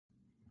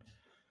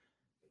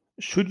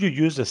should you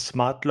use a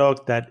smart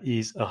lock that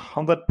is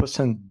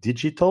 100%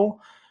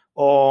 digital,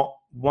 or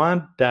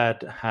one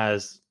that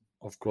has,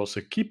 of course,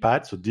 a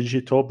keypad, so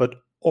digital, but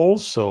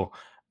also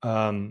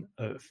a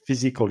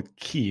physical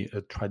key,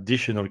 a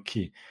traditional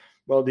key?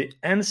 Well, the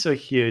answer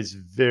here is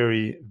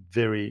very,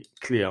 very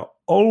clear.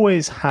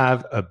 Always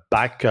have a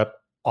backup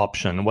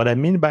option. What I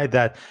mean by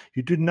that,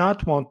 you do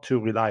not want to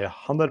rely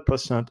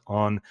 100%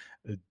 on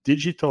a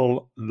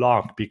digital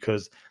lock,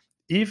 because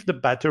if the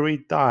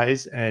battery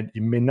dies, and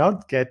you may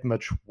not get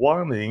much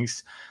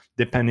warnings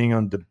depending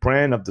on the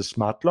brand of the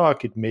smart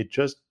lock, it may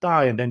just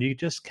die and then you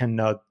just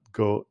cannot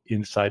go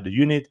inside the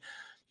unit.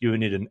 You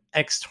need an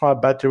extra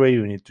battery,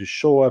 you need to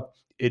show up.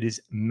 It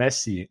is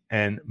messy,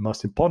 and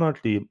most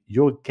importantly,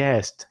 your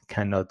guest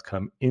cannot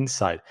come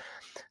inside.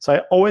 So I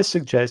always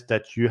suggest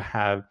that you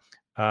have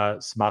a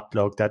smart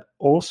lock that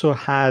also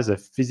has a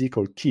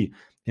physical key.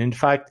 In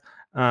fact,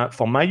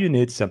 for my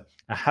units, I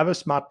have a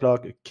smart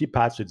lock, a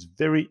keypad, so it's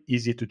very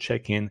easy to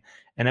check in.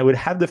 And I would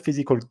have the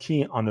physical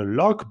key on a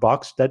lock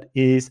box that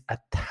is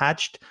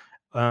attached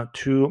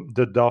to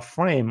the door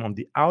frame on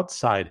the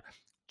outside,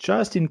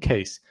 just in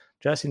case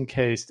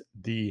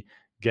the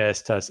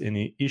guest has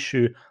any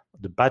issue,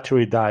 the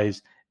battery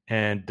dies,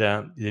 and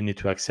they need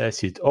to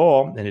access it.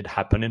 Or, and it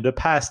happened in the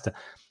past,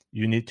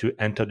 you need to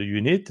enter the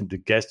unit and the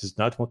guest does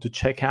not want to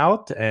check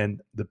out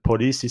and the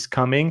police is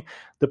coming.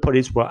 The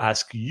police will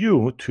ask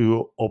you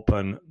to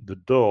open the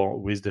door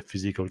with the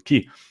physical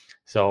key.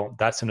 So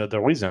that's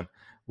another reason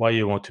why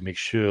you want to make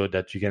sure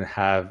that you can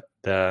have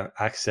the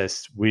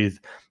access with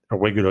a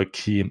regular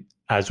key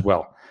as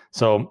well.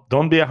 So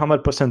don't be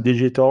 100%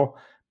 digital.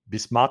 Be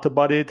smart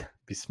about it.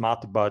 Be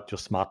smart about your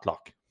smart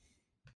lock.